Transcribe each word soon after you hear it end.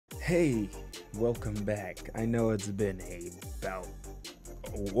Hey, welcome back. I know it's been about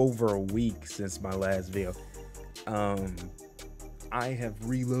over a week since my last video. I have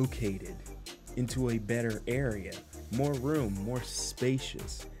relocated into a better area, more room, more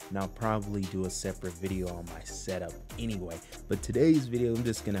spacious, and I'll probably do a separate video on my setup anyway. But today's video, I'm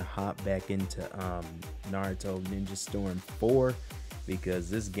just gonna hop back into Naruto Ninja Storm 4 because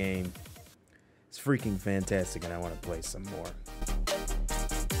this game is freaking fantastic and I want to play some more.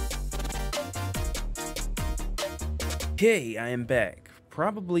 Okay, I am back.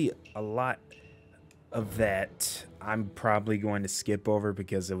 Probably a lot of that I'm probably going to skip over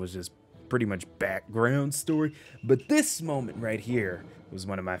because it was just pretty much background story. But this moment right here was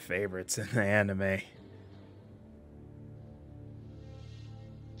one of my favorites in the anime.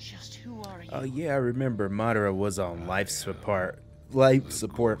 Just who are you? Oh yeah, I remember Madara was on life support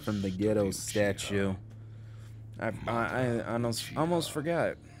from the ghetto statue. I almost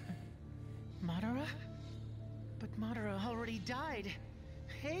forgot. Madara? But Madara already died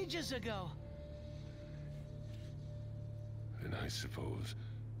ages ago. And I suppose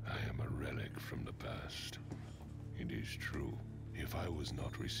I am a relic from the past. It is true. If I was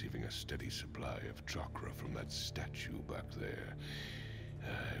not receiving a steady supply of chakra from that statue back there,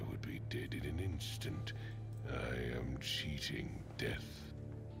 I would be dead in an instant. I am cheating death.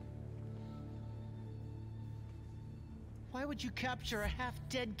 Why would you capture a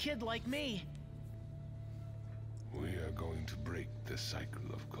half-dead kid like me? We are going to break the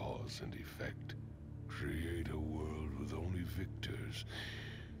cycle of cause and effect. Create a world with only victors,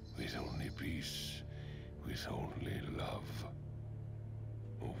 with only peace, with only love.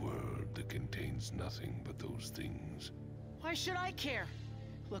 A world that contains nothing but those things. Why should I care?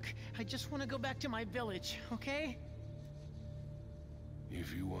 Look, I just want to go back to my village, okay?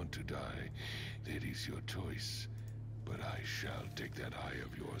 If you want to die, that is your choice. But I shall take that eye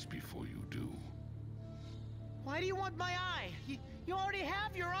of yours before you do. Why do you want my eye? You already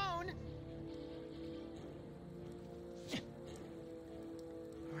have your own.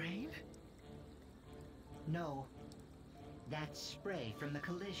 Rain? No. That's spray from the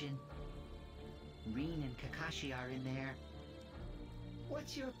collision. Rin and Kakashi are in there.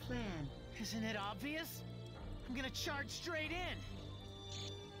 What's your plan? Isn't it obvious? I'm gonna charge straight in.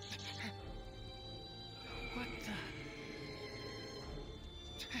 What the?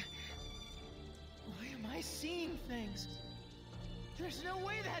 Why am I seeing things? There's no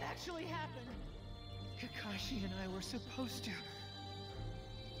way that actually happened. Kakashi and I were supposed to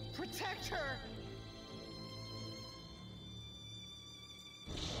protect her.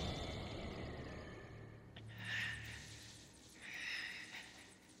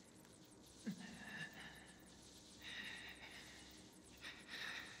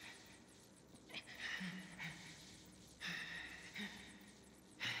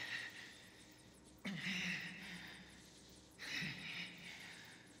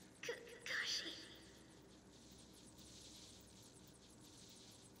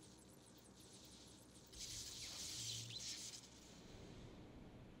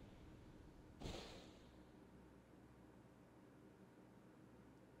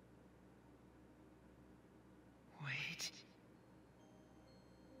 Wait.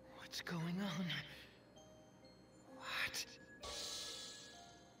 What's going on? What?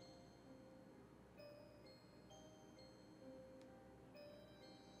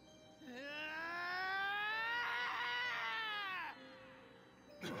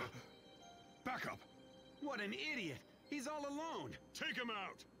 Back up! What an idiot! He's all alone! Take him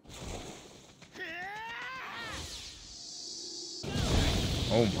out!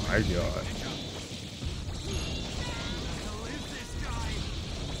 Oh my god. Who is this guy?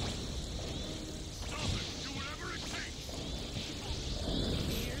 Stop it! Do whatever it takes!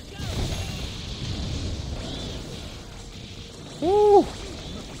 Woo!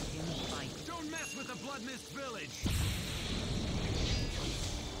 Don't mess with the Blood Mist Village!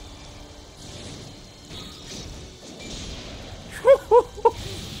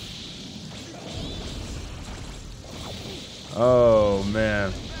 Oh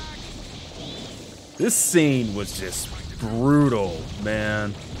man, this scene was just brutal,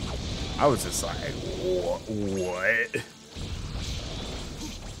 man. I was just like, what?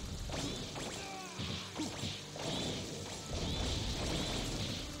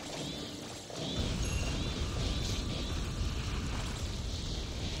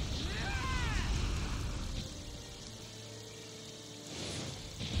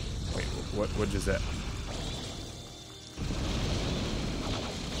 Wait, what just that?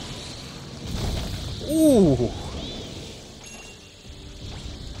 Ooh.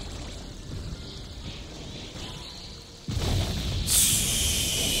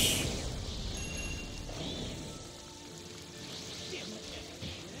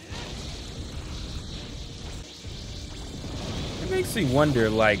 makes me wonder,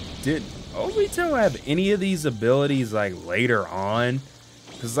 like, did Obito have any of these abilities, like, later on?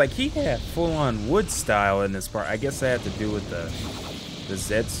 Because, like, he had full-on wood style in this part. I guess that had to do with the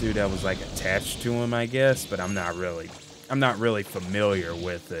Zetsu that was, like, attached to him, I guess. But I'm not really familiar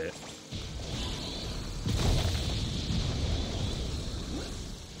with it.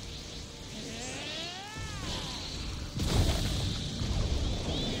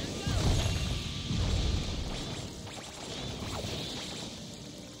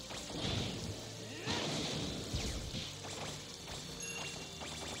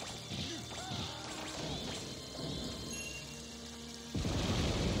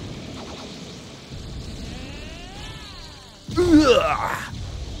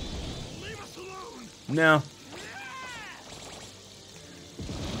 Leave us alone! No.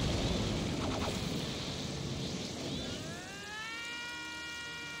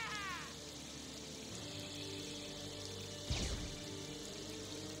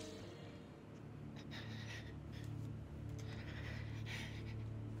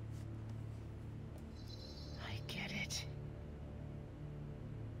 I get it.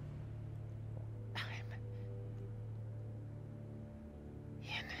 I'm in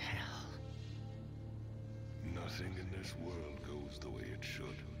hell. Nothing in this world goes the way it should.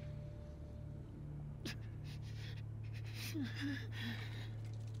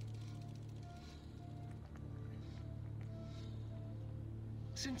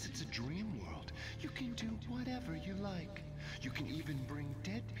 Since it's a dream world, you can do whatever you like. You can even bring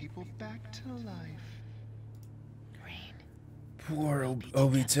dead people back to life. Rain, Poor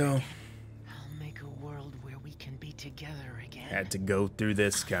Obito. I'll make a world where we can be together again. Had to go through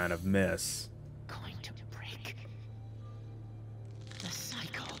this kind of mess. Going to break the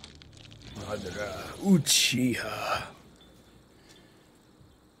cycle. Madara Uchiha.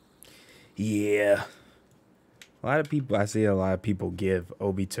 Yeah. I see a lot of people give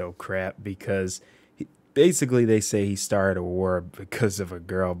Obito crap because basically they say he started a war because of a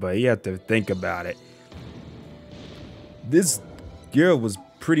girl, but you have to think about it. This girl was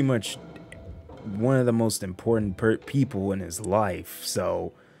pretty much one of the most important people in his life,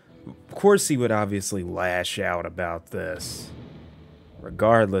 so of course he would obviously lash out about this,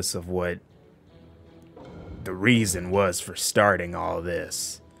 regardless of what the reason was for starting all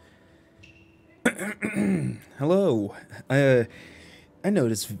this. Hello. I know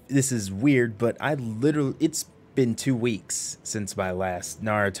this is weird, but it's been 2 weeks since my last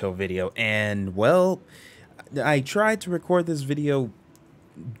Naruto video, and well, I tried to record this video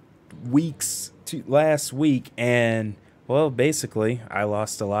last week, and well, basically I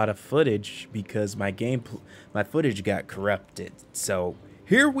lost a lot of footage because my footage got corrupted. So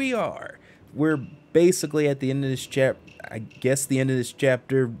here we are. We're basically at the end of this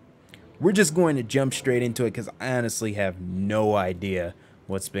chapter. We're just going to jump straight into it because I honestly have no idea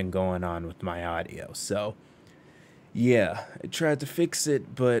what's been going on with my audio. So, yeah, I tried to fix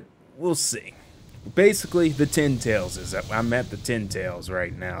it, but we'll see. Basically, the Ten Tails is up. I'm at the Ten Tails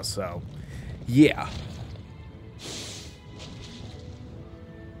right now, so, yeah.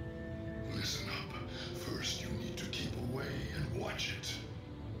 Listen up. First, you need to keep away and watch it.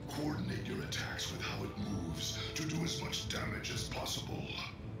 Coordinate your attacks with how it moves to do as much damage as possible.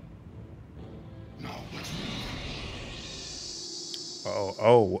 Now, let's move.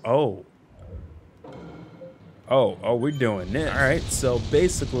 Oh, we're doing this. All right, so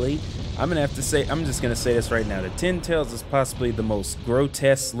basically, I'm just gonna say this right now. The Ten Tails is possibly the most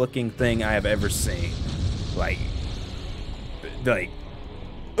grotesque looking thing I have ever seen. Like,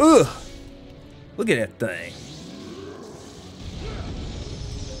 ugh! Look at that thing.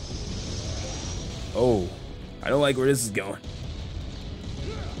 Oh, I don't like where this is going.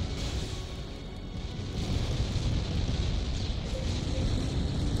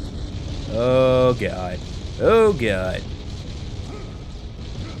 Oh god. Oh god.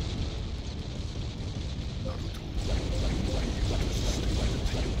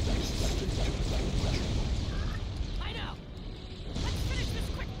 I know. Let's finish this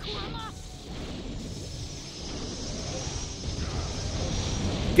quick, Kurama.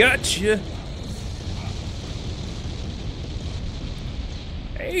 Gotcha.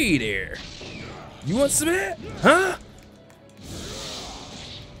 Hey there. You want some of that? Huh?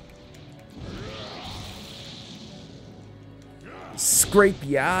 Scrape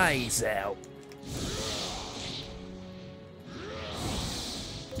your eyes out.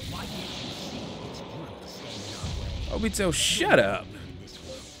 Obito, shut up.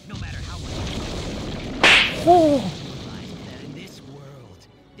 No matter how much Oh. that in this world,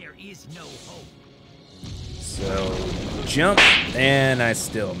 there is no hope. So, jump, and I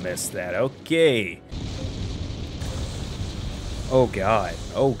still missed that. Okay. Oh god.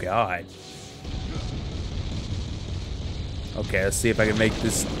 Oh god. Okay, let's see if I can make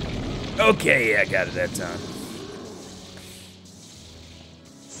this. Okay, yeah, I got it that time.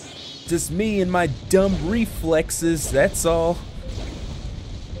 Just me and my dumb reflexes, that's all.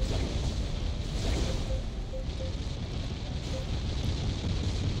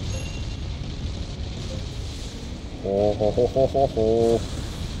 Ho ho ho ho ho ho.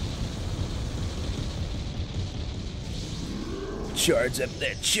 Charge up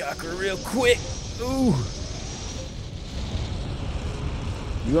that chakra real quick. Ooh.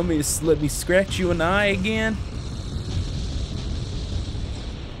 You want me to let me scratch you in the eye again?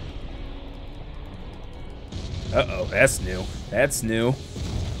 Uh-oh, that's new. That's new.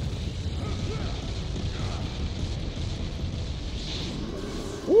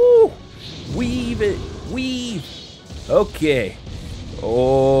 Woo! Weave it! Weave! Okay.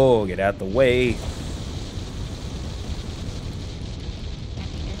 Oh, get out the way.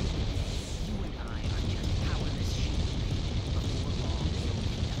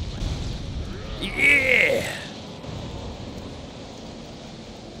 Yeah!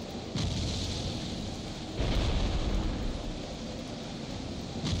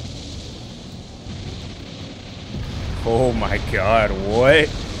 Oh my god, what?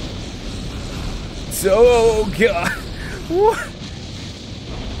 Oh god. What?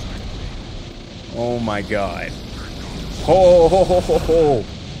 Oh my god. Ho ho ho ho ho.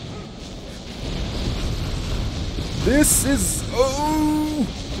 This is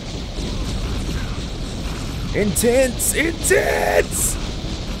intense, intense.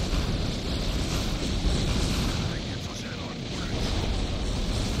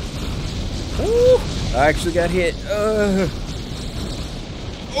 Ooh, I actually got hit.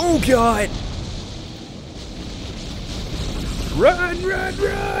 Oh god. Run, run,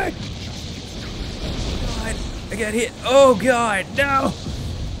 run! God, I got hit. Oh god, no!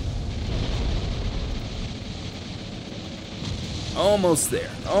 Almost there,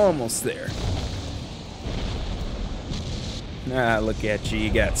 almost there. Ah, look at you,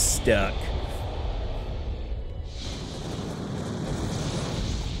 you got stuck.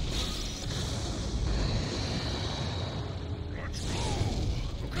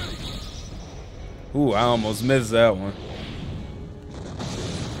 Ooh, I almost missed that one.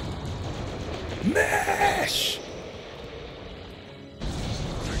 Mash!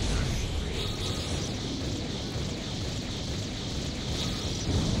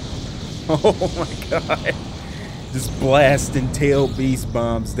 Oh my god. Just blasting tail beast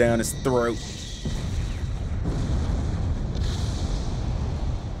bombs down his throat.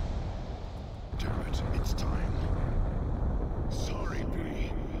 Damn it, it's time. Sorry,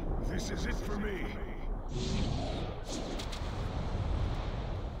 B. This is it for me.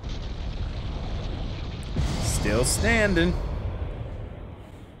 Still standing.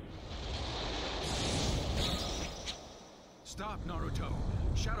 Stop, Naruto.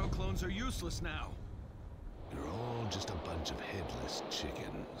 Shadow clones are useless now. You're all just a bunch of headless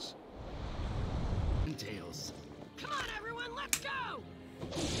chickens. Tails. Come on, everyone, let's go!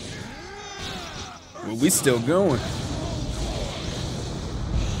 Well, we still going.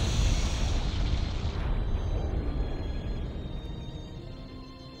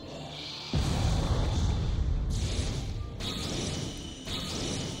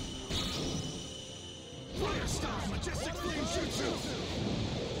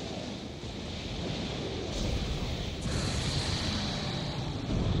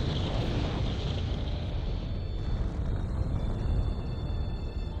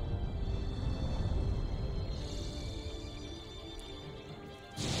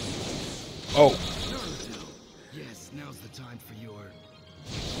 Oh. Naruto. Yes, now's the time for your...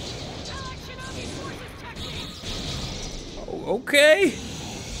 Oh, okay.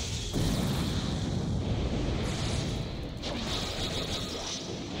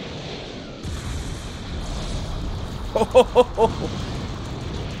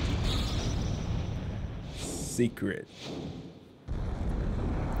 Secret.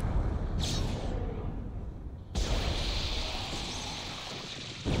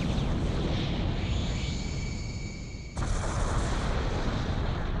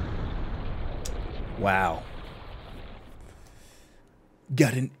 Wow.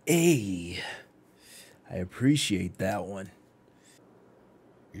 Got an A. I appreciate that one.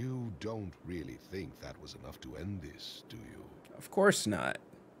 You don't really think that was enough to end this, do you? Of course not.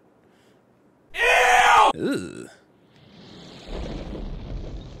 Ew! Ugh.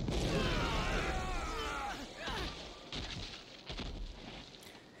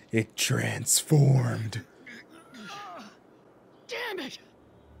 It transformed. Damn it!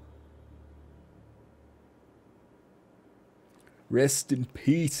 Rest in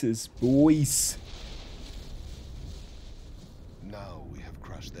pieces, boys. Now we have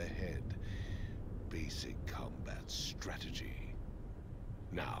crushed their head. Basic combat strategy.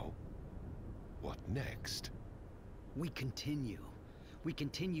 Now, what next? We continue. We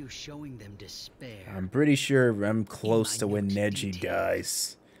continue showing them despair. I'm pretty sure I'm close to when Neji details.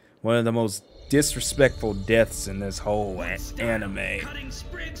 dies. One of the most disrespectful deaths in this whole anime. Cutting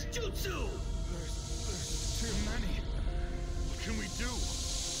Sprig's jutsu! There's too many. What can we do?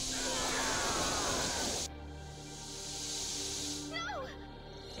 No!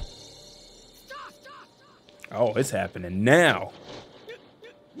 Stop! Stop! Stop! Oh, it's happening now.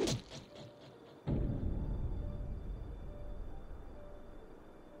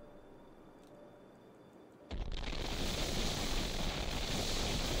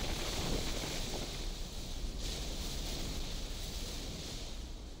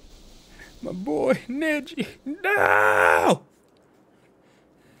 My boy, Neji. No!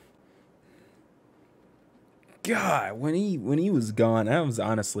 God, when he was gone, I was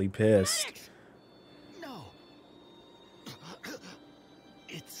honestly pissed. No.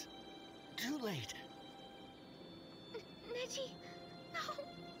 It's too late. Neji, no.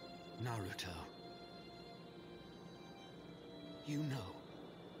 Naruto, You know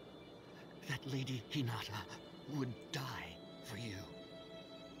that Lady Hinata would die for you.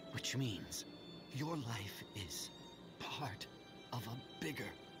 Which means your life is part of a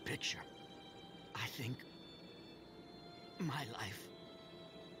bigger picture. I think my life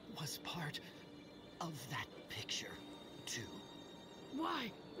was part of that picture, too.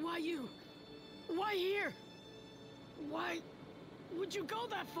 Why? Why you? Why here? Why would you go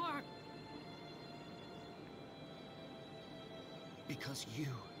that far? Because you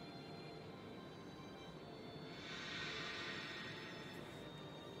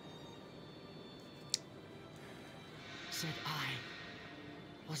said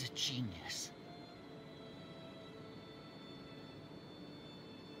I was a genius.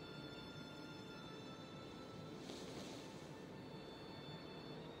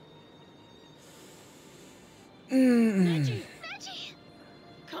 Neji! Neji!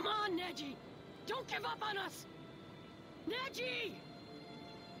 Come on, Neji! Don't give up on us! Neji!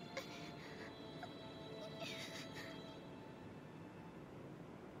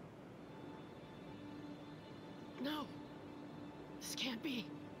 No. This can't be.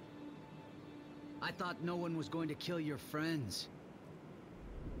 I thought no one was going to kill your friends.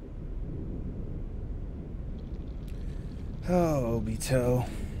 Oh, Obito.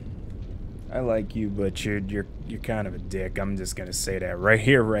 I like you, but you're kind of a dick. I'm just gonna say that right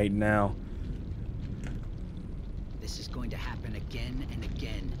here, right now. This is going to happen again and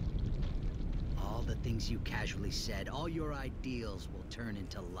again. All the things you casually said, all your ideals will turn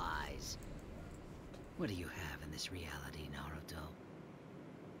into lies. What do you have in this reality, Naruto?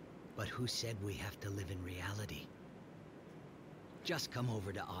 But who said we have to live in reality? Just come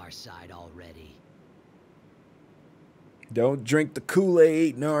over to our side already. Don't drink the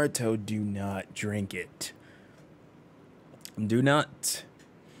Kool-Aid, Naruto. Do not drink it. Do not.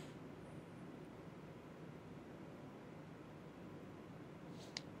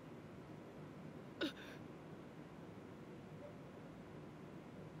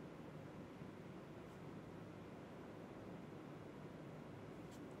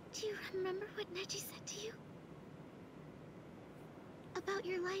 Do you remember what Neji said to you? About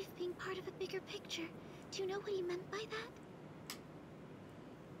your life being part of a bigger picture. Do you know what he meant by that?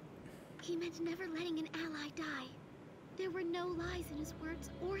 He meant never letting an ally die. There were no lies in his words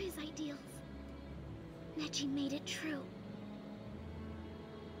or his ideals. Neji made it true.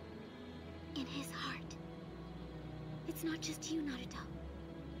 In his heart. It's not just you, Naruto.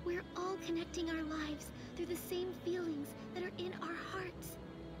 We're all connecting our lives through the same feelings that are in our hearts.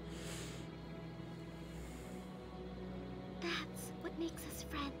 That's what makes us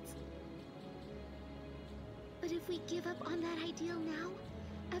friends. But if we give up on that ideal now,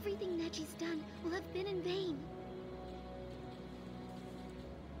 everything Neji's done will have been in vain.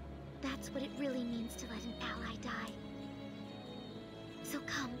 That's what it really means to let an ally die. So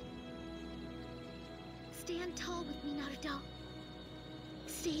come. Stand tall with me, Naruto.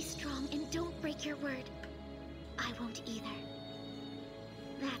 Stay strong and don't break your word. I won't either.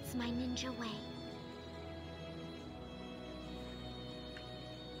 That's my ninja way.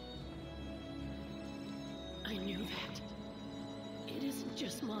 I knew that. It isn't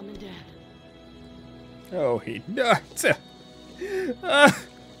just Mom and Dad. Oh, he not.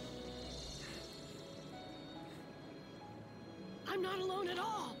 I'm not alone at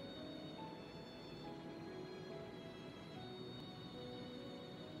all.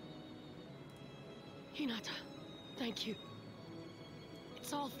 Hinata, thank you.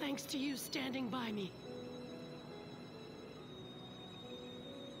 It's all thanks to you standing by me.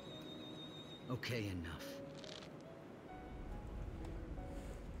 Okay, enough.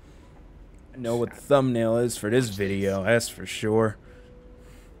 I know what the thumbnail is for this video, that's for sure.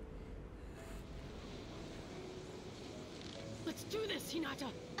 Let's do this, Hinata.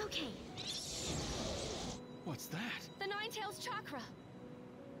 Okay, What's that? the Nine-Tails chakra.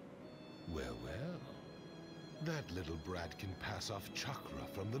 Well, well. That little brat can pass off chakra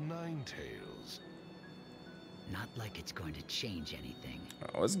from the Nine-Tails. Not like it's going to change anything.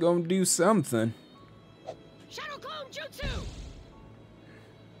 Oh, it's gonna do something. Shadow Clone Jutsu!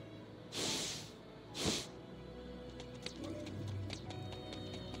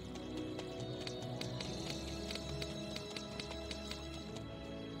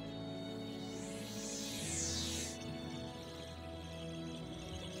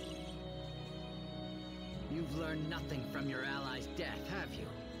 You've learned nothing from your ally's death, have you?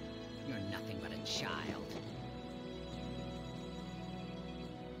 You're nothing but a child.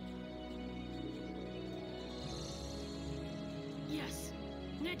 Yes,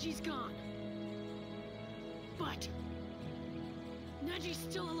 Neji's gone. But Neji's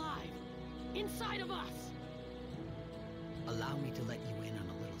still alive, inside of us. Allow me to let you in on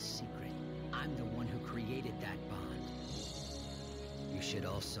a little secret. I'm the one who created that bond. You should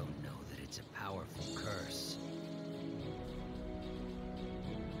also know that it's a powerful curse.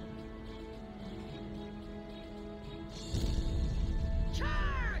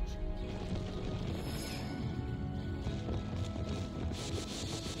 Charge!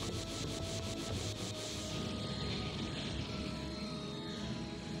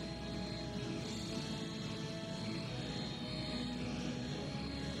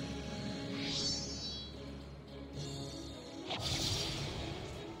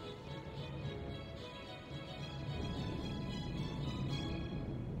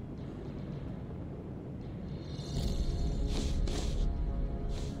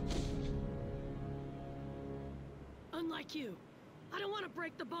 Unlike you, I don't want to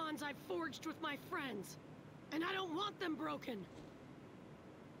break the bonds I've forged with my friends. And I don't want them broken.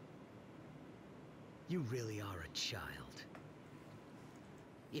 You really are a child.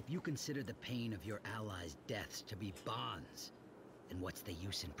 If you consider the pain of your allies' deaths to be bonds, then what's the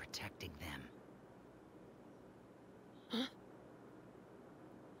use in protecting them? Huh?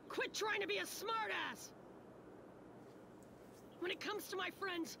 Quit trying to be a smartass! When it comes to my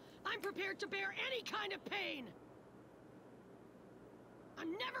friends, I'm prepared to bear any kind of pain!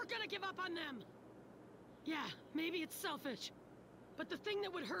 I'm never gonna give up on them! Yeah, maybe it's selfish, but the thing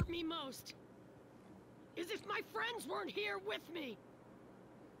that would hurt me most is if my friends weren't here with me!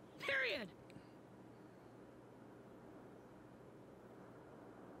 Period!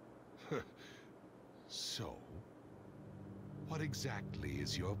 So, what exactly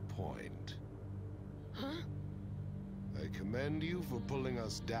is your point? Huh? I commend you for pulling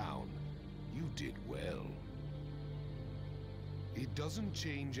us down. You did well. It doesn't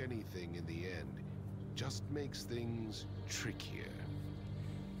change anything in the end, just makes things trickier.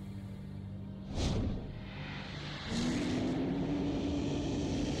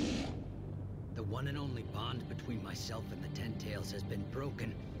 The one and only bond between myself and the Ten Tails has been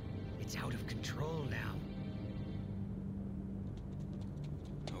broken. It's out of control now.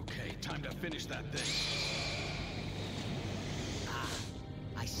 Okay, time to finish that thing. Ah,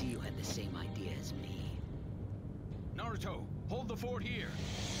 I see you had the same idea as me. Naruto, hold the fort here.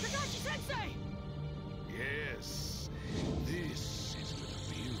 Kakashi-sensei! Yes, this is where the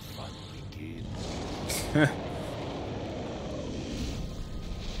real fun begins.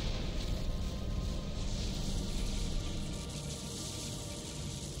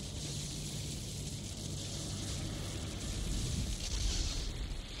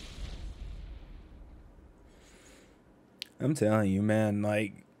 I'm telling you, man,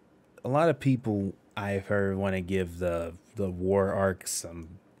 like, a lot of people I've heard want to give the war arc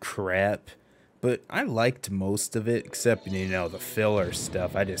some crap, but I liked most of it, except, you know, the filler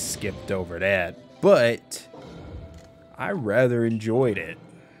stuff. I just skipped over that, but I rather enjoyed it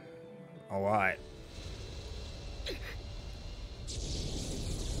a lot.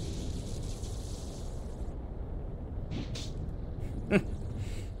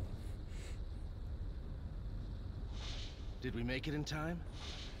 Did we make it in time?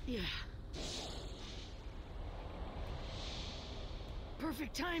 Yeah.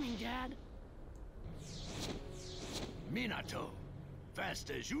 Perfect timing, Dad. Minato, fast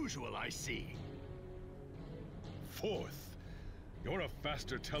as usual, I see. Fourth, you're a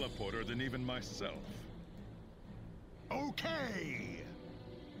faster teleporter than even myself. Okay!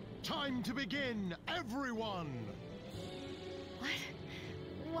 Time to begin, everyone! What?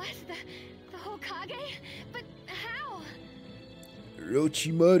 Was the Hokage? But how?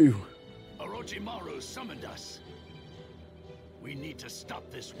 Orochimaru. Orochimaru summoned us. We need to stop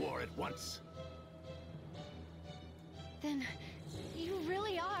this war at once. Then you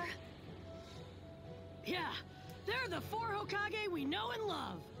really are. Yeah, they're the 4 Hokage we know and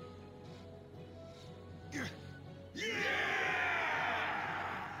love.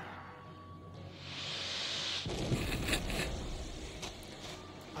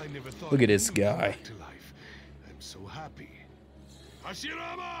 I never thought Look at this you'd come guy. back to life. I'm so happy.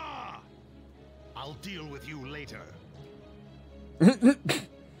 Hashirama! I'll deal with you later.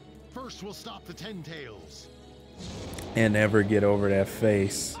 First, we'll stop the Ten Tails. And never get over that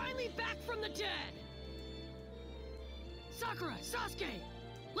face. Finally back from the dead. Sakura, Sasuke,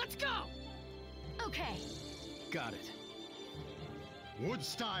 let's go. Okay. Got it. Wood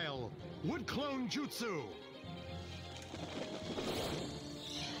style. Wood clone jutsu.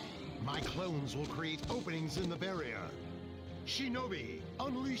 My clones will create openings in the barrier. Shinobi,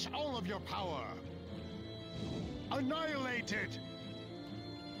 unleash all of your power. Annihilate it!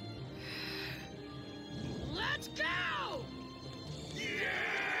 Let's go!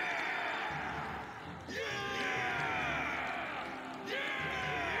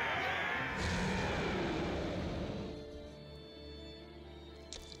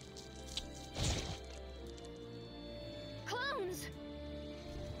 Clones!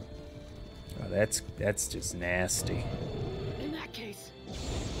 Oh, that's just nasty. In that case,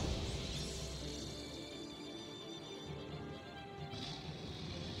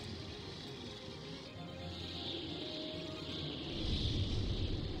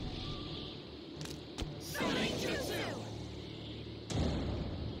 Sonic Jutsu!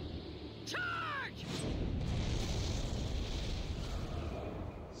 Charge!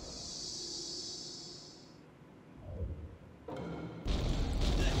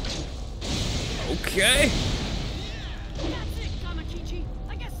 Okay. That's it, Kamakichi.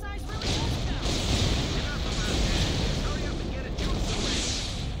 I guess size really does count. Enough about that. Hurry up and get a jutsu ready,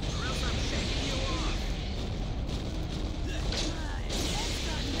 or else I'm shaking you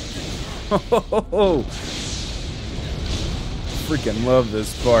off. Oh, freaking love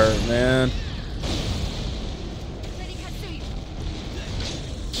this part, man. Ready, Katsui.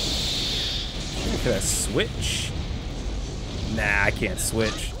 Can I switch? Nah, I can't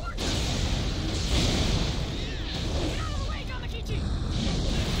switch. Get out of the way, Kamakichi!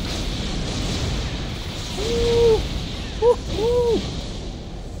 Woo! Woo-hoo!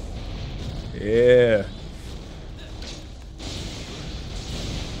 Yeah.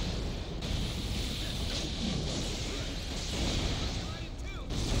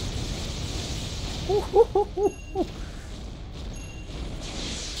 Woo-hoo-hoo-hoo-hoo.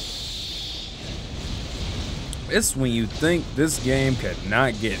 It's when you think this game could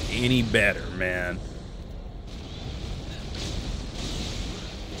not get any better, man.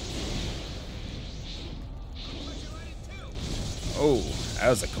 Oh, that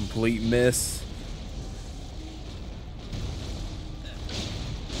was a complete miss.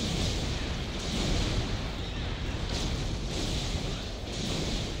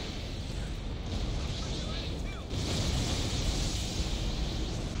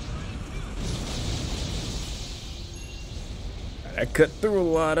 I cut through a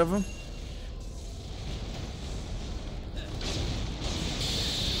lot of them.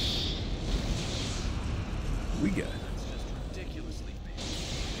 We got it. Ridiculously big.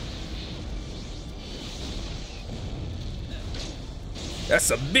 That's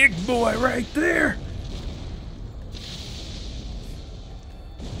a big boy right there.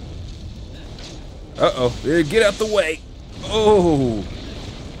 Uh-oh. Get out the way. Oh.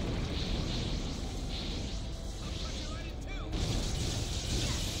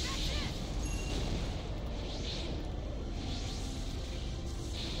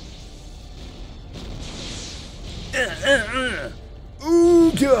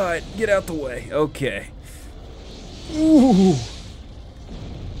 Ooh, God. Get out the way. Okay. Ooh.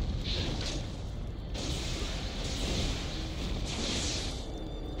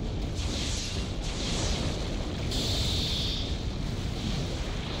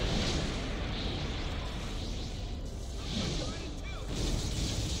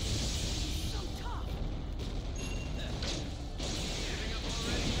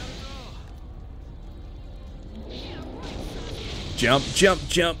 Jump, jump,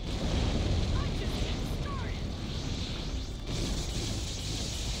 jump.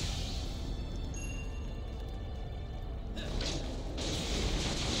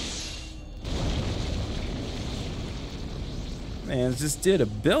 Man, just did a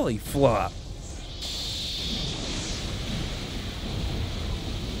belly flop.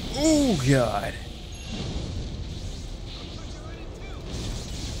 Oh God.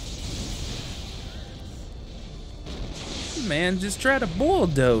 Man, just try to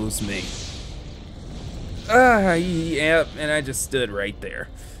bulldoze me. Yep, and I just stood right there.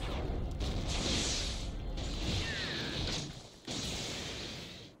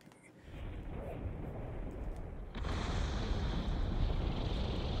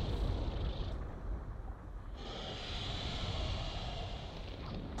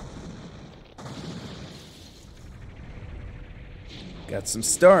 Got some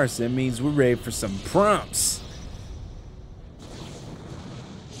stars, that means we're ready for some prompts.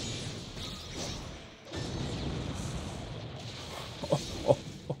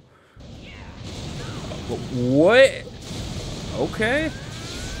 What? Okay.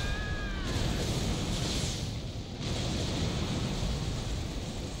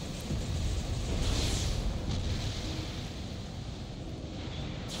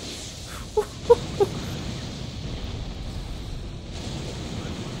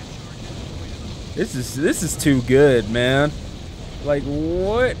 This is too good, man. Like,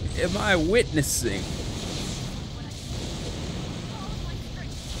 what am I witnessing?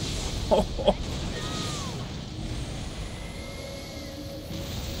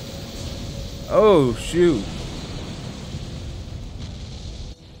 Oh, shoot.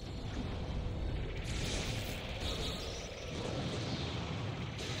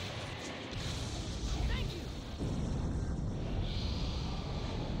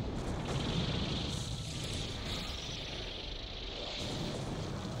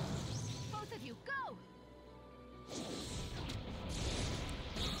 Both of you, go!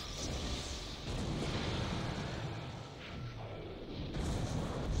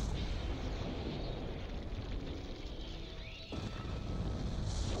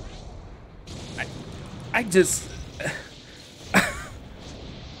 I just...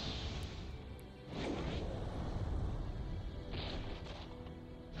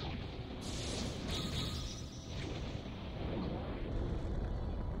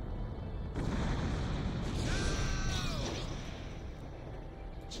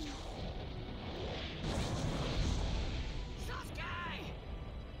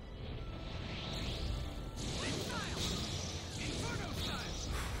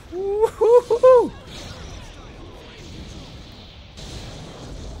 Woo-hoo-hoo-hoo!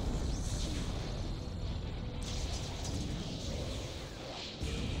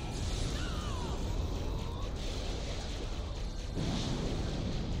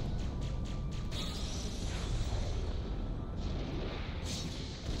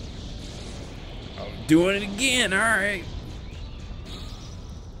 Doing it again, all right.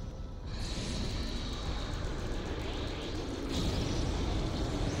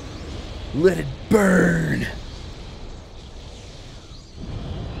 Let it burn.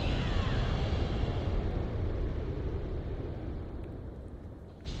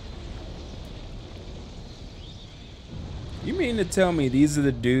 You mean to tell me these are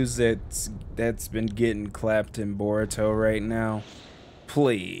the dudes that's been getting clapped in Boruto right now?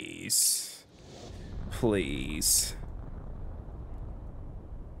 Please. Please.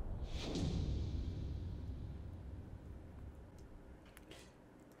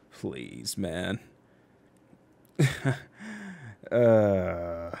 Please, man. Sasuke!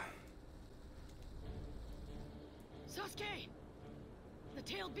 The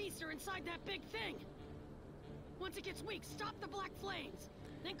tailed beasts are inside that big thing. Once it gets weak, stop the black flames.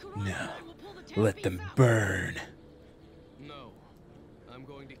 Then Kurama and I will pull the tailed Let beasts them out. burn. No. I'm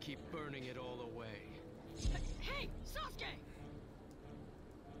going to keep burning it all away. Hey, Sasuke!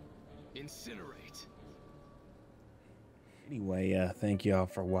 Incinerate. Anyway, thank y'all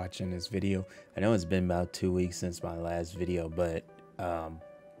for watching this video. I know it's been about 2 weeks since my last video, but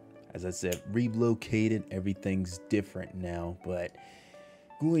as I said, relocated, everything's different now, but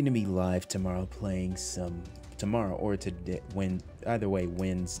going to be live tomorrow playing some or today, either way,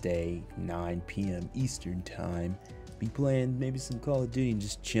 Wednesday 9 p.m. Eastern time, be playing maybe some Call of Duty and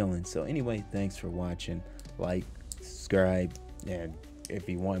just chilling. So anyway, thanks for watching. Like, subscribe, and if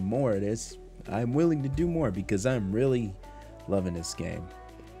you want more of this, I'm willing to do more because I'm really loving this game.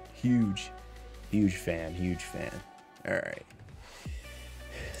 Huge fan. All right,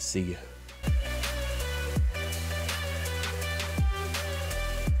 see ya.